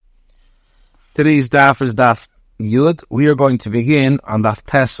Today's daf is daf Yud. We are going to begin on daf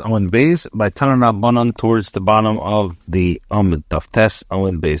Tes Owen Beis by Tanan Rabbanon towards the bottom of the Amud. Daf Tes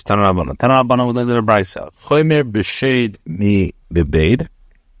Owen Beis. Tanan Rabbanon with the Brisa. Chomer b'shed mi bebeid.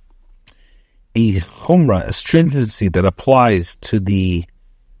 A chumrah, a stringency that applies to the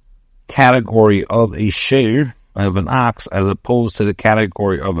category of a sheir, of an ox, as opposed to the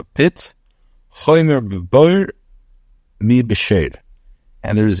category of a pit. Chomer b'boir mi b'shed.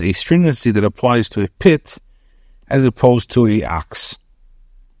 And there is a stringency that applies to a pit as opposed to a ox.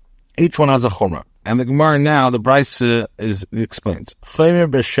 Each one has a chumrah. And the Gemara now, the Brisa explains. Chomer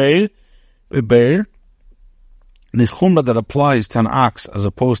b'shed bebeir. The chumrah that applies to an ox as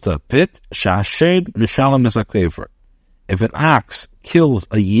opposed to a pit, sha'ashed mishalem misakefer. If an ox kills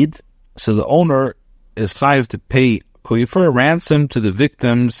a yid, so the owner is chayiv to pay koifer, ransom to the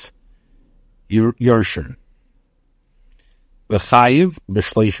victim's yorshin. V'chayiv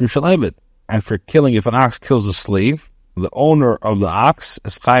b'shleishim shel eved. And for killing, if an ox kills a slave, the owner of the ox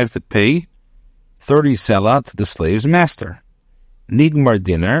is chayiv to pay 30 selah to the slave's master. Nigmar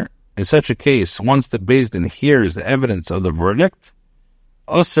dinner. In such a case, once the Beis Din hears the evidence of the verdict,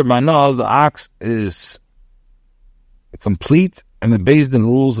 Osir Manal, the ox is complete, and the Beis Din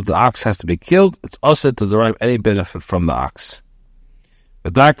rules that the ox has to be killed. It's also to derive any benefit from the ox.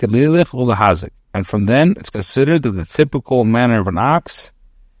 And from then, it's considered that the typical manner of an ox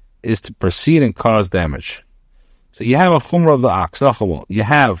is to proceed and cause damage. So you have a chumrah of the ox. You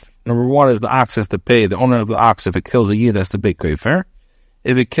have, number one is the ox has to pay, the owner of the ox, if it kills a yid, has to pay kofer.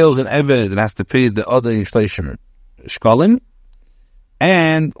 If it kills an eved, it has to pay the other shleishim shkalim.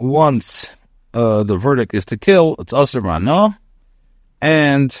 And once the verdict is to kill, it's asur ma'ano,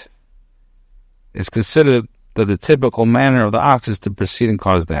 and it's considered that the typical manner of the ox is to proceed and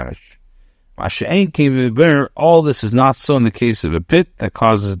cause damage. All this is not so in the case of a pit that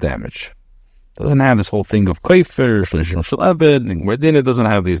causes damage. It doesn't have this whole thing of kofer, shleishim shel eved, nigmar dinner. It doesn't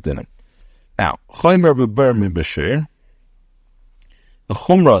have these dinner. Now, chomer beber mi b'shir. The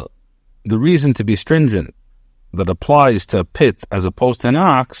chumrah, the reason to be stringent that applies to a pit as opposed to an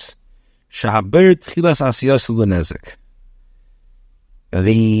ox, shahaber tchilas asiyas l'nezik.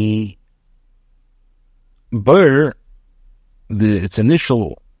 The burr, its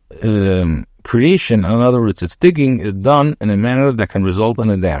initial creation, in other words, its digging, is done in a manner that can result in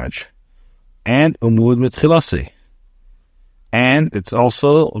a damage. And umud mitchilasi. And it's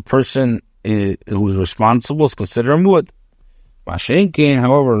also a person who is responsible is considered a muad.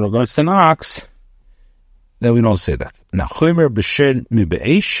 However, in regards to an ox, then we don't say that. Now, chomer b'shed mi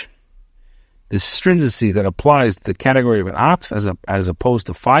be'esh, the stringency that applies to the category of an ox as opposed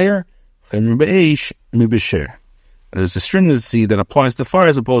to fire, chomer be'esh mi b'sher. There's a stringency that applies to fire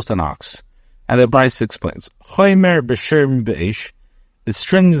as opposed to an ox. And the Brisa explains, chomer b'sher mi be'esh, the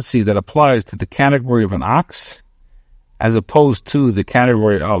stringency that applies to the category of an ox as opposed to the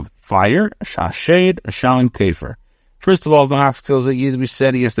category of fire, sha'ashed, shalim kefer. First of all, if an ox kills a yid, we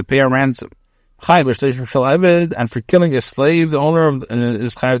said he has to pay a ransom. And for killing a slave, the owner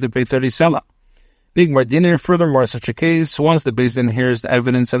is chayav to pay 30 selah. Nigmar dinner. Furthermore, in such a case, once the Beis Din hears the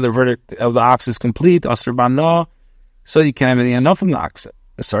evidence and the verdict of the ox is complete, asur b'ano, so you can't have any enough from the ox. And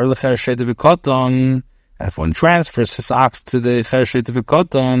if one transfers his ox to the chereshet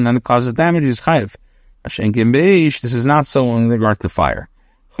v'koton and it causes damage, he's chayav. This is not so in regard to fire.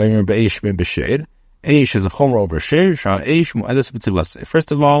 Eish is a chumrah over sheir.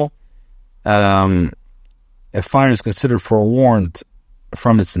 First of all, if fire is considered forewarned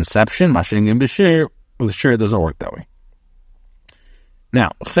from its inception, with sheir it doesn't work that way.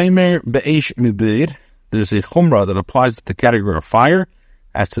 Now, there's a chumrah that applies to the category of fire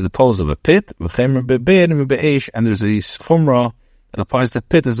as to the pose of a pit, and there's a chumrah that applies to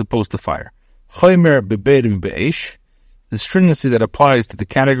pit as opposed to fire. The stringency that applies to the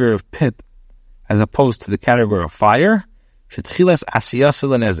category of pit as opposed to the category of fire,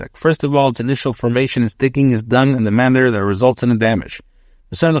 first of all, its initial formation, its digging is done in the manner that results in a damage.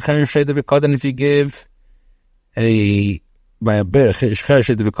 If you give by a bear, it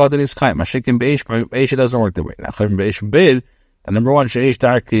doesn't work that way. Number one,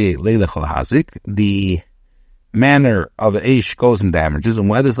 the manner of eish goes in damages,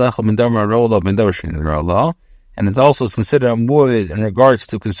 and it also is considered a muad in regards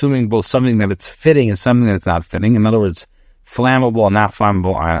to consuming both something that it's fitting and something that it's not fitting. In other words, flammable and not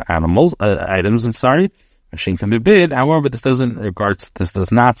flammable items. Machine can be bid. However, this does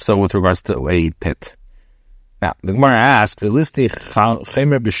not so with regards to a pit. Now, the Gemara asked, so let the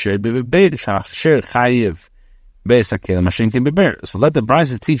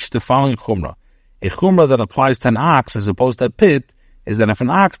Brisa teach the following chumrah. A chumrah that applies to an ox as opposed to a pit is that if an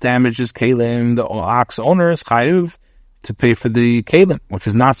ox damages kalim, the ox owner is chayiv to pay for the kalim, which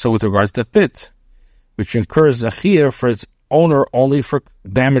is not so with regards to the pit, which incurs a chiyah for its owner only for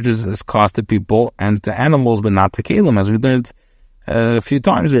damages that's caused to people and to animals, but not to kalim, as we learned a few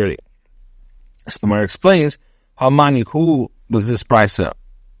times already. So the Gemara explains, Hamani, who was this price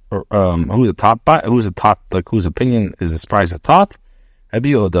who's a top by? Who's a top? Like whose opinion is this price a tot? Rabbi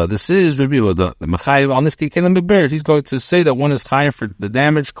Yehuda. This is Rabbi Yehuda. The Mechayiv on this Kalim Beber. He's going to say that one is chayiv for the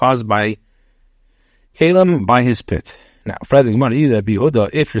damage caused by Kalim by his pit. Now, Rabbi Yehuda,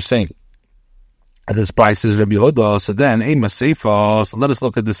 if you're saying that this price is Rabbi Yehuda, so then Ema Seifa. So let us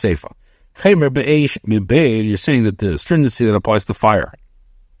look at the Seifa. You're saying that the stringency that applies to fire,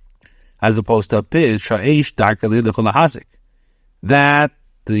 as opposed to a pit, that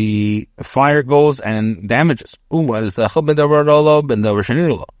the fire goes and damages. And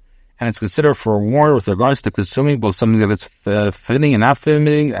it's considered for warning with regards to consuming both something that is fitting and not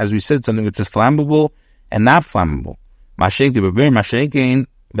fitting, as we said, something which is flammable and not flammable.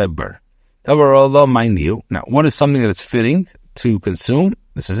 Now, what is something that is fitting to consume?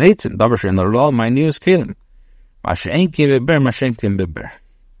 This is eitzim.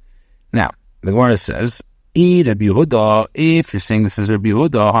 Now, the Gemara says, Rabbi Yehuda, if you're saying this is Rabbi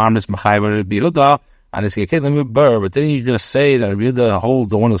Yehuda, harmless Machai Rabbi Yehuda, and it's Kekelim Bur, but didn't you just say that Rabbi Yehuda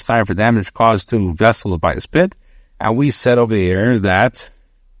holds the one who's chayav for damage caused to vessels by his pit? And we said over here that,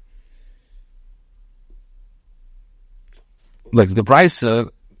 like the price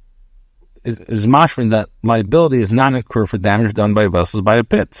is mashrin that liability is not incurred for damage done by vessels by a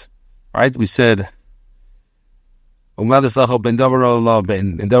pit, right? We said, and we said so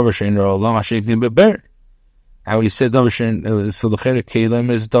the Cheder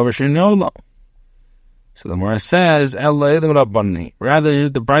Kalim is Davar Shein Olam. So the Gemara says, rather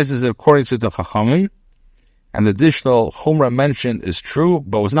the price is according to the Chachamim, and the additional Chumrah mentioned is true,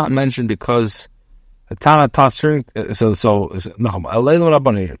 but was not mentioned because the Tana taught certain, rather it's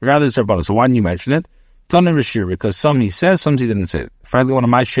Rabbanon. So why didn't you mention it? Tana Rishir, because some he says, some he didn't say it. Finally, one of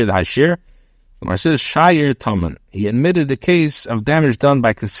my shir, the high shir, the Gemara says, Shayir Taman. He admitted the case of damage done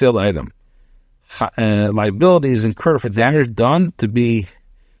by concealed item. Liability is incurred for damage done to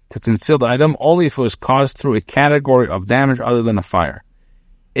conceal the item only if it was caused through a category of damage other than a fire.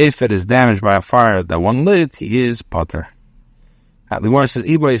 If it is damaged by a fire that one lit, he is potter. The Gemara says,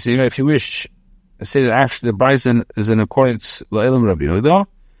 if you wish to say that actually the bryson is in accordance with Rabbi Yehuda,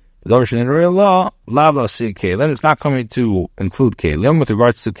 it's not coming to include kalim. With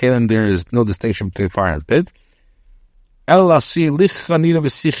regards to kalim, there is no distinction between fire and pit. Rather,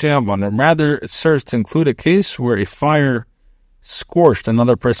 it serves to include a case where a fire scorched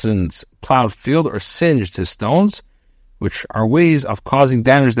another person's plowed field or singed his stones, which are ways of causing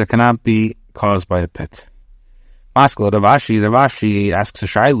damage that cannot be caused by a pit. Ravashi asks a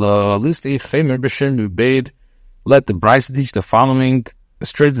Shaila, let the Bryce teach the following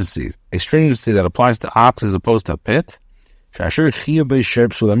stringency, a stringency that applies to ox as opposed to a pit,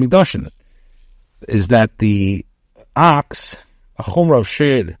 is that the ox, a chumrah of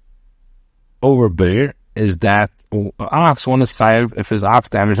shir over bear, is that ox, one is chayav if his ox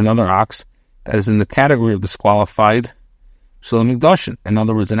damaged another ox that is in the category of disqualified shulam mikdashin. In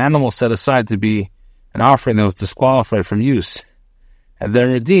other words, an animal set aside to be an offering that was disqualified from use, and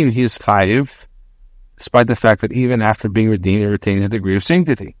then redeemed, he is chayav, despite the fact that even after being redeemed, it retains a degree of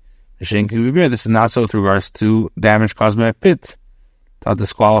sanctity. This is not so with regards to damage caused by a pit, to a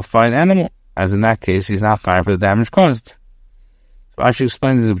disqualified animal, as in that case, he's not chayav for the damage caused. So I should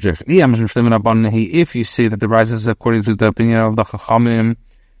explain this objection. If you say that the rise is according to the opinion of the Chachamim,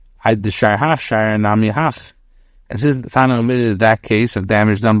 and since the Tana omitted that case of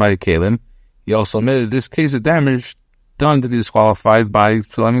damage done by the Kalim, he also omitted this case of damage done to be disqualified by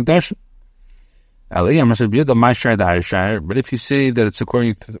Shulam Mikdashin. But if you say that it's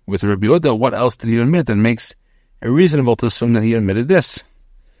according with Rabbi Yehuda, what else did he omit that makes it reasonable to assume that he omitted this?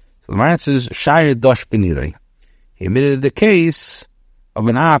 So the Gemara says, Shayir Dosh B'nirei. He omitted the case of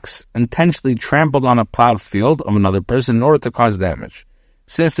an ox intentionally trampled on a plowed field of another person in order to cause damage.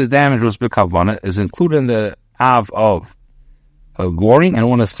 Since the damage was b'kavana, is included in the av of goring, and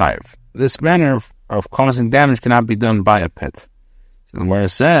one is chayiv. This manner of causing damage cannot be done by a pit. So the Gemara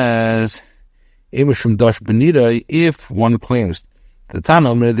says, if one claims the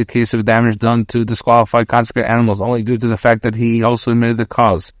Tana omitted the case of damage done to disqualified consecrated animals only due to the fact that he also omitted the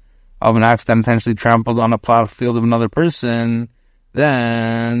cause of an ox that intentionally trampled on a plowed field of another person,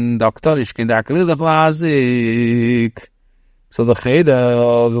 then so the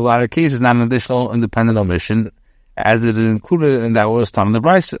cheda, the latter case, is not an additional independent omission, as it is included in that was taught in the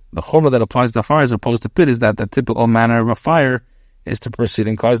Bryce. The chumrah that applies to fire as opposed to pit is that the typical manner of a fire is to proceed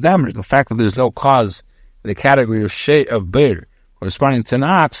and cause damage. The fact that there's no cause in the category of bear corresponding to an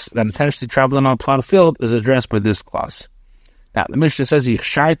ox that intentionally traveling on a plowed field is addressed by this clause. Now, the Mishnah says, in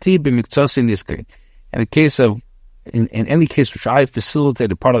the case of, in any case which I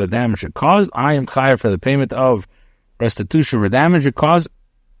facilitated part of the damage it caused, I am chayav for the payment of restitution for damage it caused,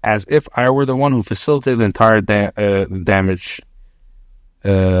 as if I were the one who facilitated the entire damage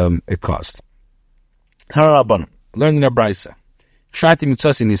it caused. Learning the Brisa.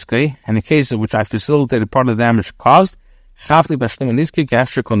 In the case of which I facilitated part of the damage it caused, I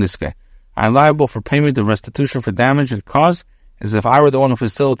am liable for payment of restitution for damage it caused, as if I were the one who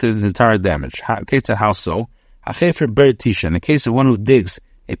facilitated the entire damage. How so? In the case of one who digs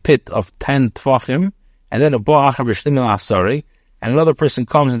a pit of 10 tvachim, and then and another person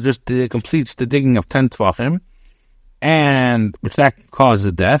comes and just completes the digging of 10 tvachim, and which that caused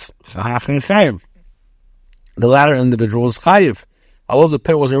the death, the latter individual is chayiv. Although the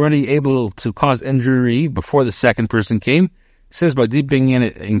pit was already able to cause injury before the second person came, since by digging in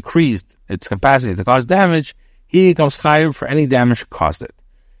it increased its capacity to cause damage, he becomes chayiv for any damage caused it.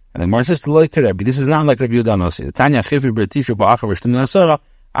 And the Gemara says, this is not like Rabbi Yehuda. The Tanya Chifri Bertisha Ba'achar V'Shtim Nasara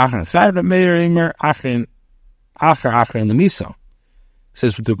Achar Chayv Meir Imer Achar in the Misa.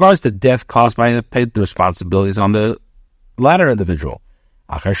 Says with regards to death caused by the pit, the responsibility is on the latter individual.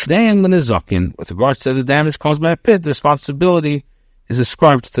 Achar Shneim L'Nizakin. With regards to the damage caused by a pit, the responsibility is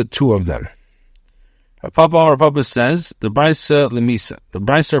ascribed to the two of them. Rabbi says the Brisa L'Misa. The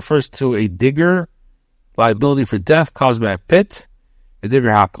Brisa refers to a digger liability for death caused by a pit. A digger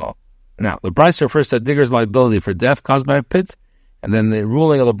hakol. Now, the Brisa refers to a digger's liability for death caused by a pit, and then the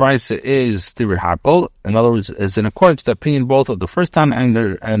ruling of the Brisa is digger hakol. In other words, is in accordance to the opinion both of the first time and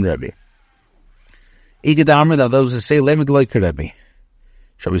Rabbi. Igadamer, that those who say lemid like Rabbi.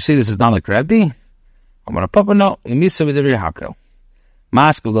 Shall we say this is not like Rabbi? I'm going to pop a note. Lemisa with digger hakol.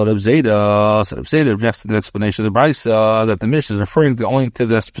 Maskal Reb Zeda. So Reb Zeda objects to the explanation of the Brisa that the Mishnah is referring only to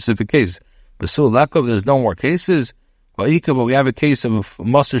the specific case. Basul Lakov, there's no more cases. But we have a case of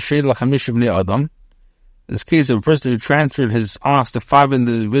Master Shadel Chamisha Bnei Adam. This case of a person who transferred his ox to 5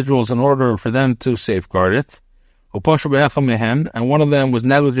 individuals in order for them to safeguard it. And one of them was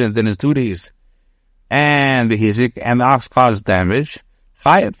negligent in his duties, and the ox caused damage.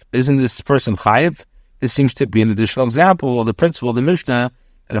 Chayiv. Isn't this person chayiv? This seems to be an additional example of the principle of the Mishnah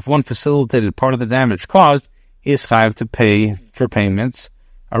that if one facilitated part of the damage caused, he is chayiv to pay for payments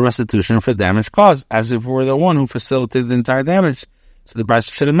a restitution for damage caused, as if we're the one who facilitated the entire damage. So the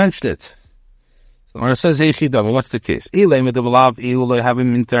Brisa should have mentioned it. So when it says, what's the case? If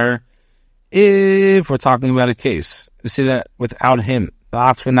we're talking about a case, we see that without him, the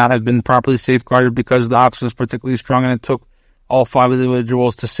ox would not have been properly safeguarded because the ox was particularly strong and it took all 5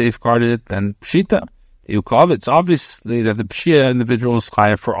 individuals to safeguard it, then pshita. It's obviously that the pshita individual is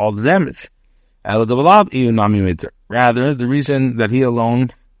chayav for all the damage. Rather, the reason that he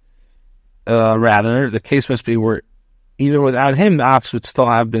alone, the case must be where even without him, the ox would still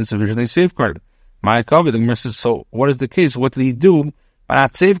have been sufficiently safeguarded. The Gemara says, so what is the case? What did he do by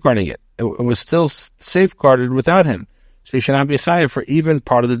not safeguarding it? It was still safeguarded without him. So he should not be chayav for even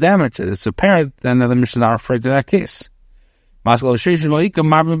part of the damage. It's apparent then that the Mishnah is not referring to that case. So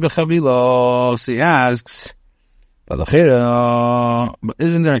he asks, but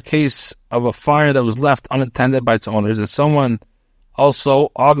isn't there a case of a fire that was left unattended by its owners, and someone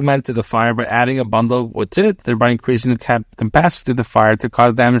also augmented the fire by adding a bundle with it, thereby increasing the capacity of the fire to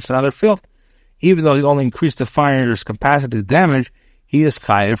cause damage to another field? Even though he only increased the fire's capacity to damage, he is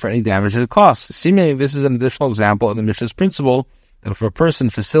chayav for any damage that it caused. Seemingly, this is an additional example of the Mishnah's principle that if a person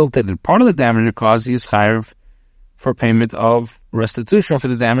facilitated part of the damage it caused, he is chayav for payment of restitution for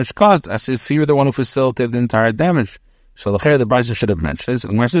the damage caused, as if he were the one who facilitated the entire damage. So the Brisa should have mentioned this.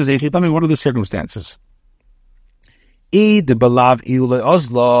 And where says, tell me, what are the circumstances? If the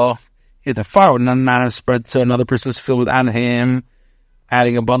fire would not have spread to another person's field without him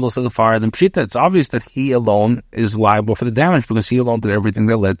adding a bundle to the fire, then pshita, it's obvious that he alone is liable for the damage because he alone did everything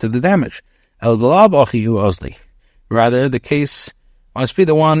that led to the damage. Rather, the case must be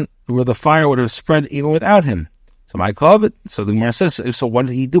the one where the fire would have spread even without him. So my covet. So the Gemara says, so what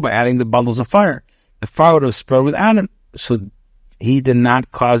did he do by adding the bundles of fire? The fire would have spread without him. So he did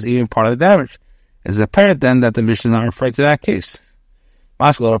not cause even part of the damage. It's apparent then that the Mishnah is not referring to that case. We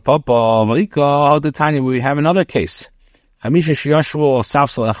have another case. You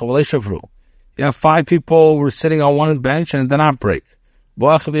have 5 people who were sitting on one bench and it did not break.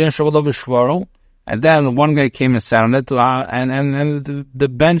 And then one guy came and sat on it, and the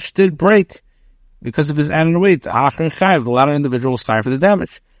bench did break because of his added weight. The latter individual was chayav for the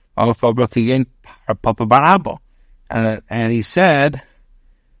damage. And And he said,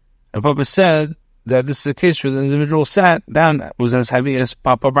 the Papa said that this is the case where the individual sat down, was as heavy as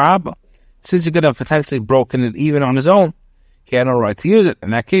Papa Barabba. Since he could have potentially broken it even on his own, he had no right to use it.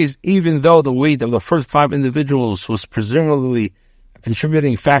 In that case, even though the weight of the first 5 individuals was presumably a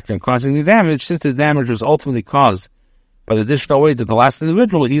contributing factor in causing the damage, since the damage was ultimately caused by the additional weight of the last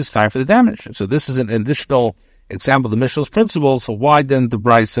individual, he is chayav for the damage. So this is an additional example of the Mishnah's principle, so why didn't the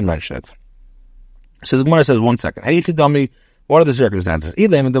Brisa mention it? So the Gemara says, 1 second. What are the circumstances?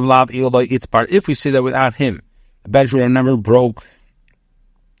 If we see that without him, the bench would have never broke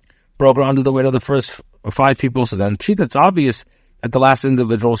under the weight of the first 5 people, so then it's obvious that the last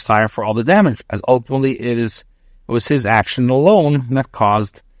individual was chayav for all the damage, as ultimately it was his action alone that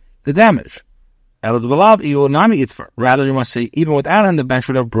caused the damage. Rather, you must say, even without him, the bench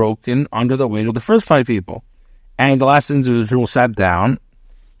would have broken under the weight of the first 5 people. And the last individual sat down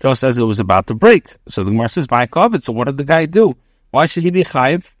just as it was about to break. So the Gemara says, so what did the guy do? Why should he be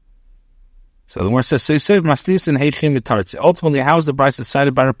chayiv? So the Gemara says, ultimately, how is the Brisa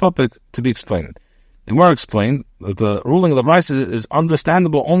cited by Rabbi to be explained? The Gemara explained that the ruling of the Brisa is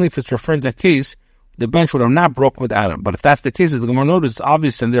understandable only if it's referring to a case the bench would have not broken without him. But if that's the case, as the Gemara noticed, it's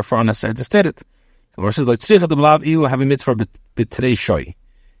obvious and therefore unnecessary to state it. The Gemara says, it's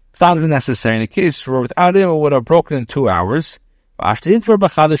not necessary in a case where without him it would have broken in 2 hours,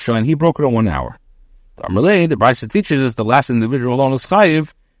 and he broke it in 1 hour. The Brisa teaches us the last individual alone is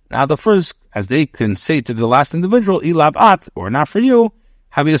chayiv. Now the first, as they can say to the last individual, or not for you,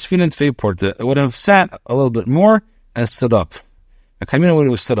 it would have sat a little bit more and stood up. The kamina would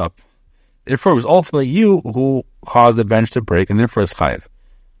have stood up. Therefore, it was ultimately you who caused the bench to break, and therefore it's chayiv.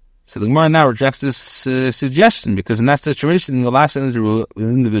 So the Gemara now rejects this suggestion, because in that situation, the last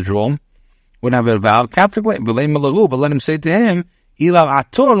individual would have a valid captive claim. But let him say to him,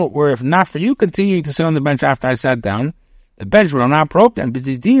 where if not for you continuing to sit on the bench after I sat down, the bench would have not broken,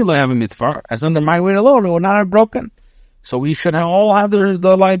 as under my weight alone, it would not have broken. So we should all have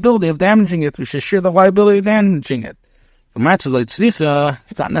the liability of damaging it. We should share the liability of damaging it. The match is like tzricha.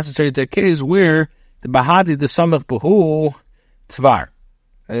 It's not necessary to a case where the bahadi the samach bahu tvar,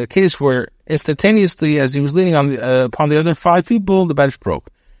 a case where instantaneously, as he was leaning on upon the other 5 people, the bench broke.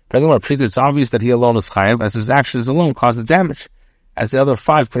 It's obvious that he alone is chayav, as his actions alone caused the damage, as the other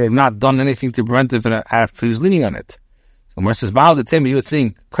 5 could have not done anything to prevent it after he was leaning on it. So Mar says, you would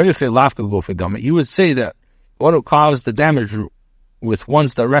think you would say that the one who caused the damage with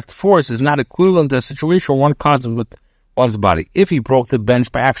one's direct force is not equivalent to a situation where one caused it with one's body. If he broke the bench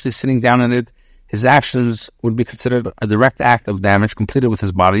by actually sitting down on it, his actions would be considered a direct act of damage completed with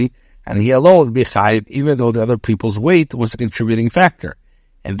his body, and he alone would be chayiv, even though the other people's weight was a contributing factor.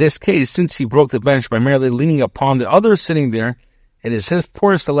 In this case, since he broke the bench by merely leaning upon the other sitting there, it is his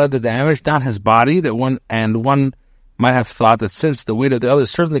force that led the damage, not his body. One might have thought that since the weight of the other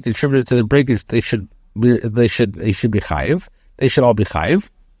certainly contributed to the breakage, they should be chayiv. They should all be chayiv.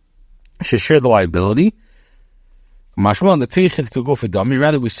 Should share the liability.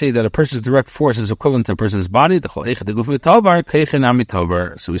 Rather, we say that a person's direct force is equivalent to a person's body. So we see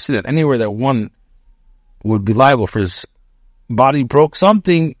that anywhere that one would be liable for his body broke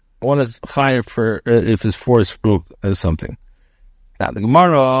something, one is chayav for if his force broke something. Now the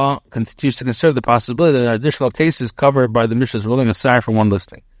Gemara continues to consider the possibility that there are additional cases covered by the Mishnah's ruling aside from one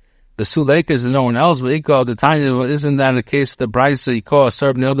listing. The Sulek is no one else. The time isn't that a case the Brisa Iko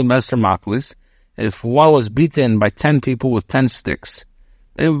Asar Bnei Adam Master Maklis? If one was beaten by 10 people with 10 sticks,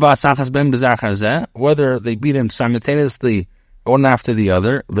 whether they beat him simultaneously one after the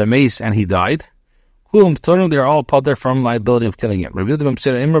other, the mace, and he died, they are all pulled from liability of killing him. Where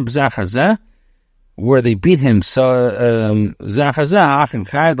they beat him, the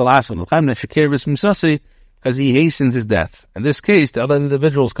last one, because he hastened his death. In this case, the other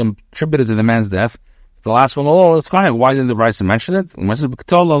individuals contributed to the man's death. The last one alone is chayav. Why didn't the Brisa mention it?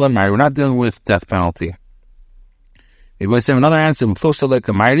 We're not dealing with death penalty. Maybe I say another answer. And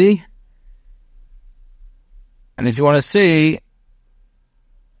if you want to say,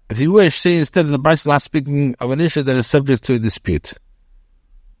 if you wish, say instead of the Brisa not speaking of an issue that is subject to a dispute.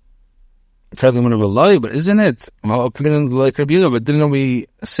 But isn't it? But didn't we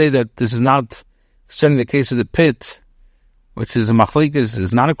say that this is not concerning the case of the pit, which is a machlekes,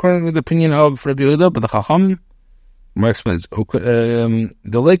 is not according to the opinion of Rabbi Yehuda, but the Chacham more explains. We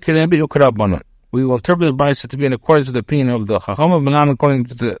will interpret the Brisa to be in accordance with the opinion of the Chacham, but not according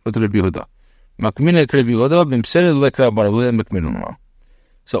to the Rabbi Yehuda.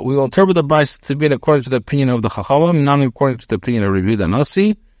 So we will interpret the Brisa to be in accordance with the opinion of the Chacham, not in accordance with the opinion of Rabbi Yehuda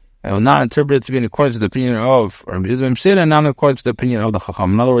Nasi, and will not interpret it to be in accordance with the opinion of Rabbi Yehuda and not in accordance with the opinion of the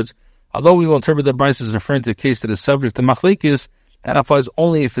Chacham. In other words, Although we will interpret the Bryce as referring to a case that is subject to machlekes, that applies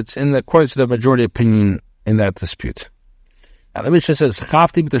only if it's according to the majority opinion in that dispute. Now the Mishnah says,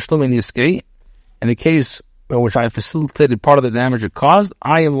 "Chafti b'tashlumin yiskei." In the case in which I facilitated part of the damage it caused,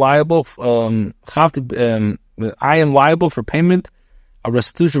 I am liable. I am liable for payment of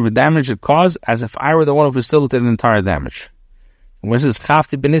restitution for damage it caused, as if I were the one who facilitated the entire damage. When it says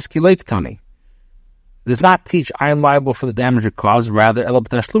 "Chafti b'niski leiktani," does not teach I am liable for the damage it caused. Rather,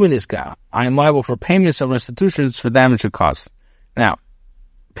 I am liable for payments of restitutions for damage it caused. Now,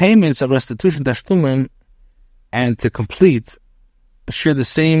 payments of restitution tashlumin and to complete share the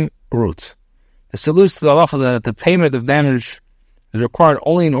same root. This alludes to the halacha that the payment of damage is required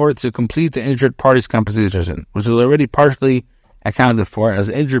only in order to complete the injured party's compensation, which is already partially accounted for, as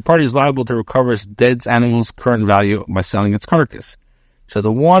the injured party is liable to recover its dead animal's current value by selling its carcass. So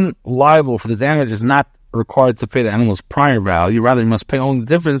the one liable for the damage is not required to pay the animal's prior value, rather he must pay only the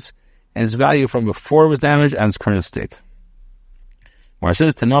difference in its value from before it was damaged and its current state. Where it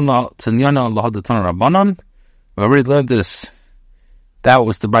says, Rabbanon, we already learned this. That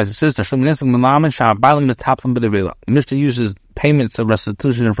was the Bryce. It says, the Mishnah uses payments of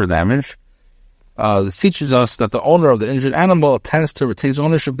restitution for damage. This teaches us that the owner of the injured animal tends to retain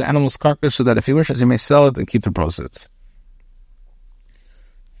ownership of the animal's carcass, so that if he wishes, he may sell it and keep the proceeds.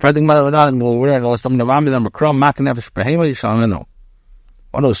 One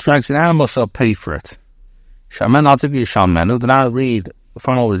who strikes an animal shall pay for it. Do not read the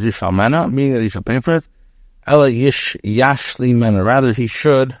final word Yishalmena, meaning that he shall pay for it. Rather, he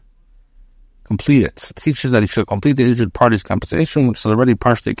should complete it. It teaches that he should complete the injured party's compensation, which is already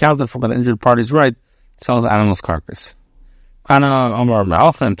partially accounted for by the injured party's right to sell the animal's carcass. It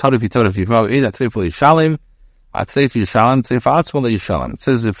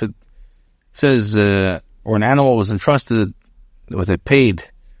says or an animal was entrusted with a paid,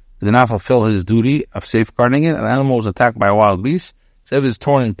 did not fulfill his duty of safeguarding it, and the animal was attacked by a wild beast. So if it is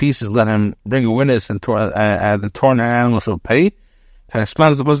torn in pieces, let him bring a witness, and the torn animal shall pay. And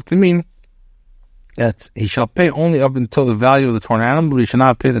explains supposed to mean that he shall pay only up until the value of the torn animal, but he shall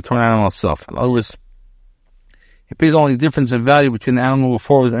not pay the torn animal itself. In other words, he pays only the difference in value between the animal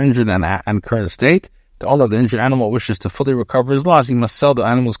before it was injured and current state. The owner of the injured animal wishes to fully recover his loss, he must sell the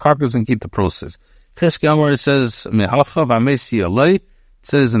animal's carcass and keep the proceeds. It says, it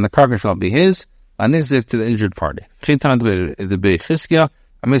says, and the carcass shall be his, lanizik to the injured party. It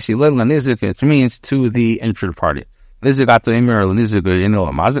means to the injured party. It should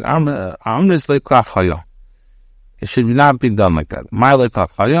not be done like that.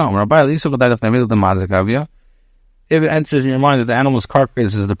 If it enters in your mind that the animal's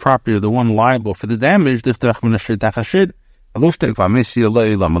carcass is the property of the one liable for the damage, why does it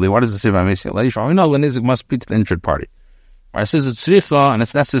say lanizik must be to the injured party? It says it's tzricha, and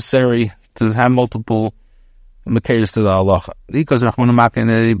it's necessary to have multiple makayos to the halacha. Because it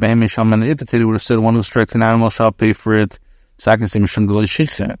would have said one who strikes an animal shall pay for it. So I can say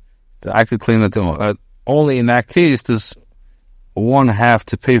I could claim that only in that case does one have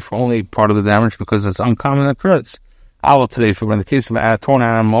to pay for only part of the damage, because it's uncommon occurrence. I will today, for in the case of a torn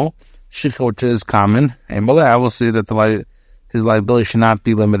animal, which is common, and I will say that his liability should not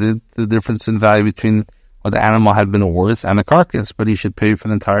be limited to the difference in value between what the animal had been worth and the carcass, but he should pay for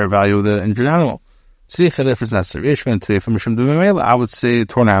the entire value of the injured animal. See if the difference necessary. I would say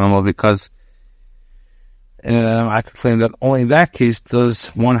torn animal, because I could claim that only in that case does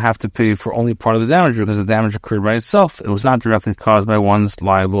one have to pay for only part of the damage, because the damage occurred by itself. It was not directly caused by one's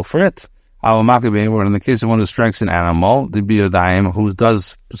liable for it. In the case of one who strikes an animal, the biodime, who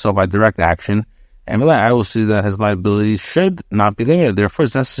does so by direct action, and I will see that his liability should not be limited. Therefore,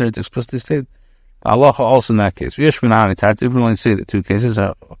 it's necessary to explicitly state Allah also in that case. If we only say the two cases,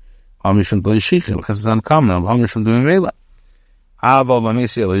 because it's uncommon. I will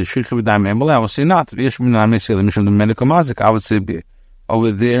say not. I would say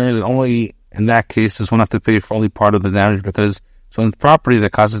over there, only in that case does one have to pay for only part of the damage, because it's one's property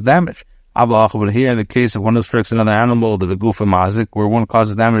that causes damage. But here, in the case of one who strikes another animal, the gufa mazik, where one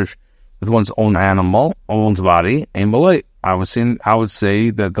causes damage with one's own animal, one's body, I would say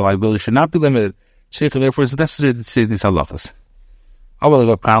that the liability should not be limited. Therefore, it's necessary to say these halachas. But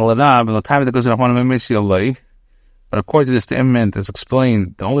according to this statement that's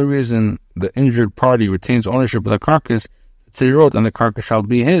explained, the only reason the injured party retains ownership of the carcass, it's a wrote, and the carcass shall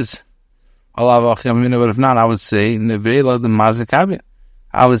be his. But if not, I would say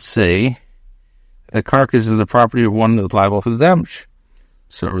the carcass is the property of one that's liable for the damage.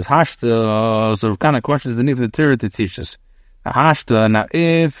 So Hashta kind of questions the need for the Torah to teach us. Hashta, now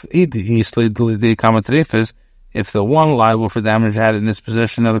if if the one liable for damage had in his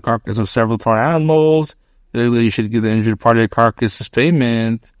possession of the carcass of several torn animals, you should give the injured party a carcass as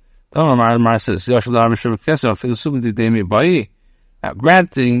payment. Now,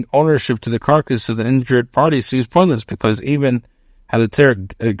 granting ownership to the carcass of the injured party seems pointless, because even had the Torah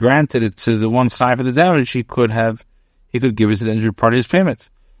granted it to the one side for the damage, he could give it to the injured party as payment.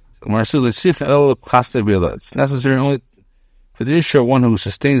 It's necessary only for the issue of one who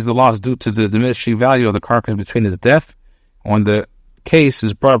sustains the loss due to the diminishing value of the carcass between his death and when the case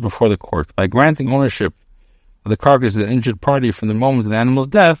is brought before the court. By granting ownership of the carcass of the injured party from the moment of the animal's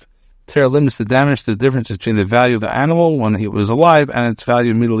death, Torah limits the damage to the difference between the value of the animal when he was alive and its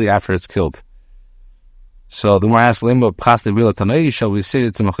value immediately after it's killed. So the Gemara asks, shall we say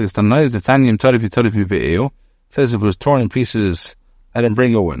it's a machlis tanai? The Tanyim tarifi be'eu says if it was torn in pieces, I didn't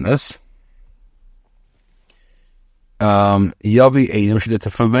bring a witness. Yavi eidim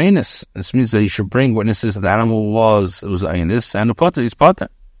shedetafavainus. This means that you should bring witnesses that the animal was ainis and the potter is potter.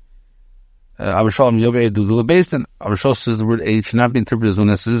 Abishal says the word aid should not be interpreted as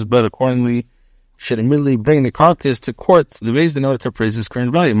witnesses, but accordingly should immediately bring the carcass to court, the base in order to appraise its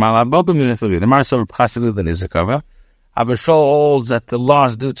current value. Abishal holds that the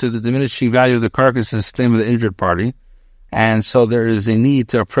loss due to the diminishing value of the carcass is sustained by the injured party, and so there is a need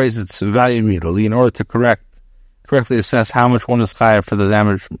to appraise its value immediately in order to correctly assess how much one is chayav for the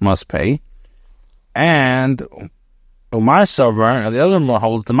damage must pay. And Umar Sover, the other more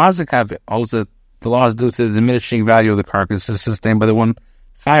holds the Mazik holds that the loss due to the diminishing value of the carcass is sustained by the one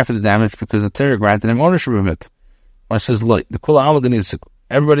chayav for the damage because the Torah granted him ownership of it. Umar says, look, the Kula Amadin is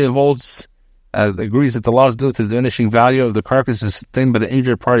everybody agrees that the loss due to the diminishing value of the carcass is sustained by the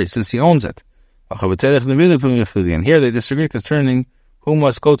injured party since he owns it. And here they disagree concerning who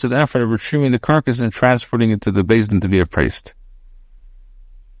must go to the effort of retrieving the carcass and transporting it to the basin to be appraised.